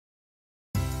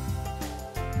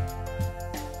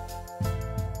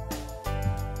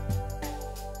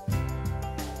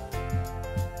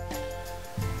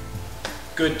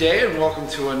Good day and welcome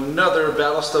to another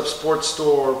Battle Stuff Sports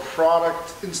Store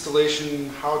product installation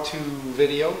how-to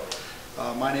video.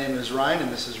 My name is Ryan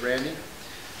and this is Randy.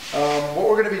 What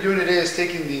we're going to be doing today is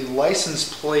taking the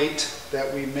license plate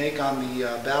that we make on the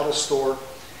Battle Store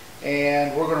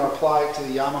and we're going to apply it to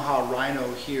the Yamaha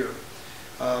Rhino here.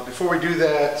 Before we do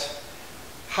that,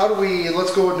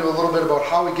 let's go into a little bit about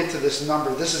how we get to this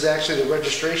number. This is actually the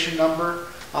registration number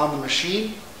on the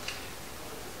machine.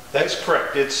 That's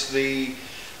correct. It's the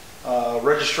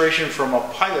registration from a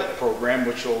pilot program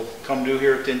which will come due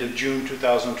here at the end of June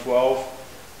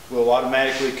 2012. We'll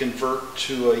automatically convert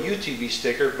to a UTV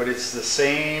sticker, but it's the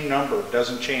same number, it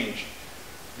doesn't change.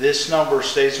 This number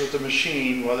stays with the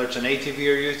machine, whether it's an ATV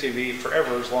or UTV,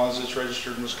 forever as long as it's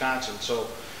registered in Wisconsin. So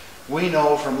we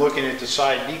know from looking at the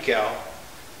side decal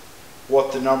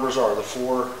what the numbers are, the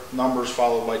 4 numbers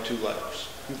followed by 2 letters.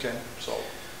 Okay. So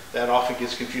that often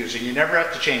gets confusing. You never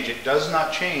have to change it. It does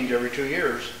not change every 2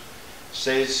 years. It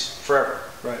stays forever.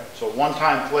 Right. So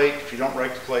one-time plate, if you don't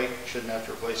write the plate, you shouldn't have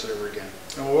to replace it ever again.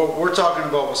 And we're talking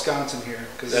about Wisconsin here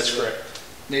because that's correct.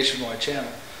 A nationwide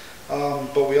channel.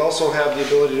 But we also have the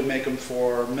ability to make them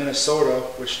for Minnesota,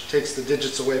 which takes the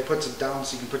digits away, puts it down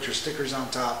so you can put your stickers on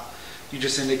top. You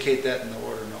just indicate that in the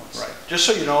order notes. Right. Just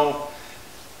so you know,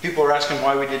 people are asking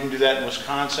why we didn't do that in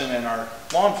Wisconsin, and our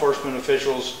law enforcement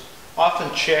officials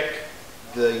often check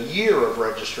the year of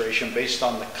registration based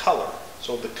on the color.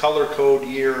 So the color code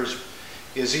year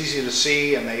is easy to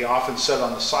see, and they often set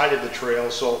on the side of the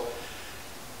trail. So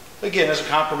again, as a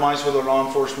compromise with our law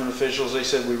enforcement officials, they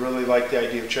said we really like the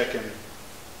idea of checking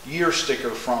year sticker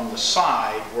from the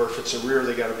side, where if it's a rear,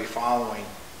 they got to be following.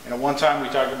 And at one time we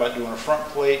talked about doing a front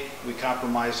plate. We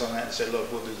compromised on that and said,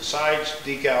 look, we'll do the sides,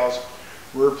 decals,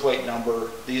 rear plate number.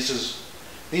 These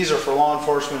are for law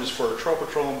enforcement, it's for our Trail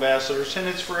Patrol ambassadors, and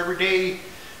it's for everyday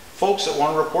folks that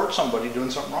want to report somebody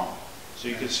doing something wrong. So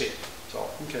you can see it. So,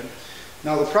 okay.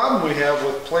 Now the problem we have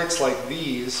with plates like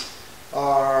these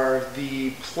are the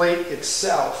plate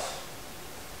itself.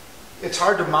 It's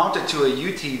hard to mount it to a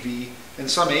UTV and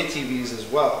some ATVs as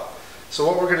well. So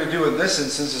what we're going to do in this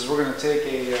instance is we're going to take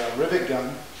a rivet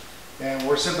gun and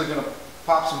we're simply going to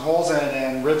pop some holes in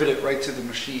and rivet it right to the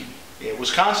machine. Yeah,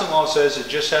 Wisconsin law says it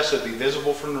just has to be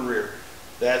visible from the rear.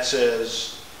 That's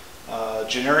as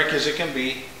generic as it can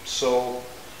be. So,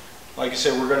 like I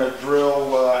said, we're going to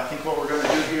drill, I think what we're going to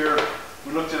do here,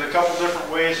 we looked at a couple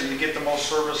different ways, and to get the most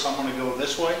service, I'm going to go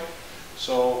this way.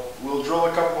 So, we'll drill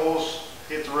a couple holes,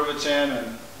 hit the rivets in,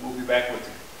 and we'll be back with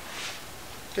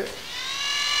you. Okay.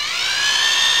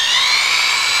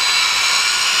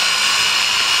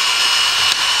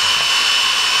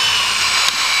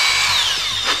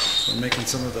 We're making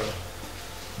some of the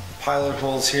pilot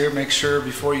holes here. Make sure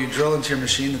before you drill into your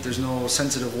machine that there's no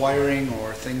sensitive wiring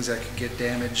or things that could get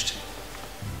damaged.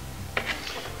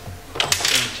 What I'm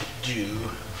going to do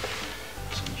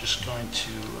is I'm just going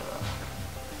to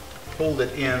hold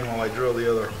it in while I drill the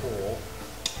other hole.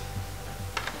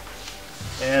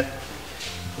 And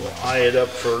we'll eye it up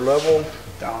for level.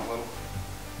 Down a little.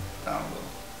 Down a little.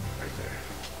 Right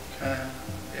there. Okay.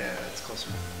 Yeah, it's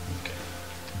closer. Okay.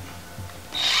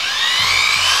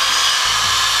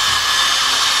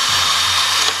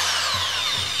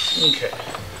 Okay.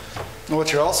 And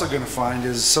what you're also going to find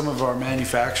is some of our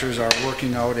manufacturers are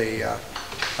working out a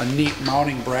neat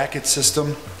mounting bracket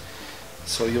system,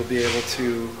 so you'll be able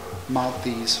to mount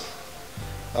these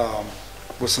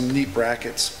with some neat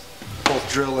brackets,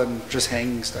 both drill and just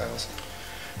hanging styles.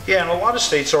 Yeah, and a lot of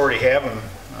states already have them.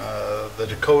 The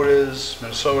Dakotas,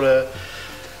 Minnesota,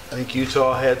 I think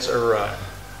Utah has, or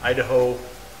Idaho,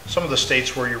 some of the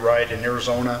states where you ride in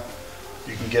Arizona,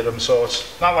 you can get them. So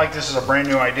it's not like this is a brand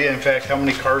new idea. In fact, how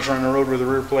many cars are on the road with a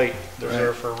rear plate? They're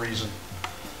there for a reason.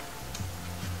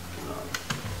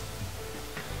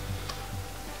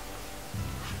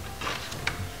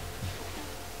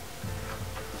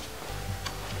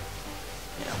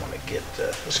 Yeah, I want to get,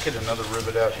 let's get another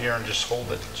rivet out here and just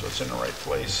hold it so it's in the right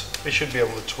place. We should be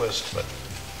able to twist, but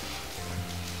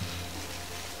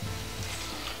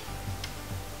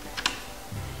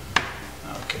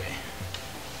okay.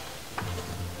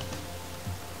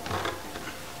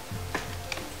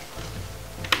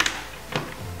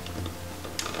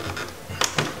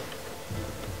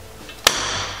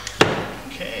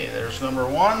 Okay, there's number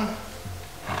 1.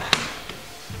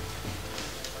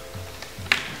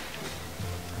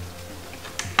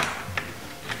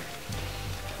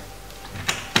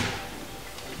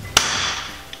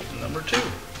 Number 2.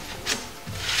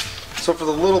 So for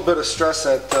the little bit of stress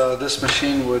that this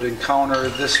machine would encounter,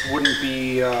 this wouldn't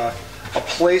be a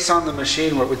place on the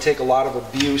machine where it would take a lot of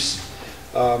abuse.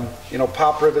 You know,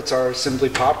 pop rivets are simply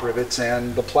pop rivets,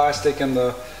 and the plastic and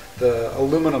the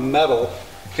aluminum metal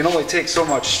can only take so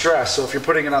much stress. So if you're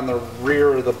putting it on the rear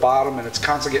or the bottom and it's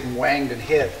constantly getting wanged and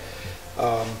hit,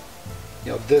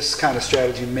 you know, this kind of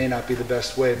strategy may not be the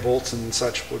best way. Bolts and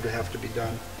such would have to be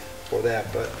done for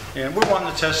that. But And we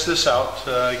wanted to test this out.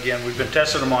 Again, we've been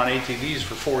testing them on ATVs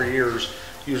for 4 years.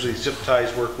 Usually zip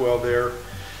ties work well there.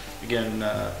 Again,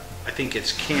 I think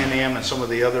it's Can-Am and some of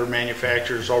the other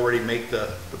manufacturers already make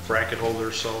the bracket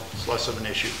holders, so it's less of an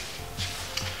issue.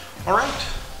 All right.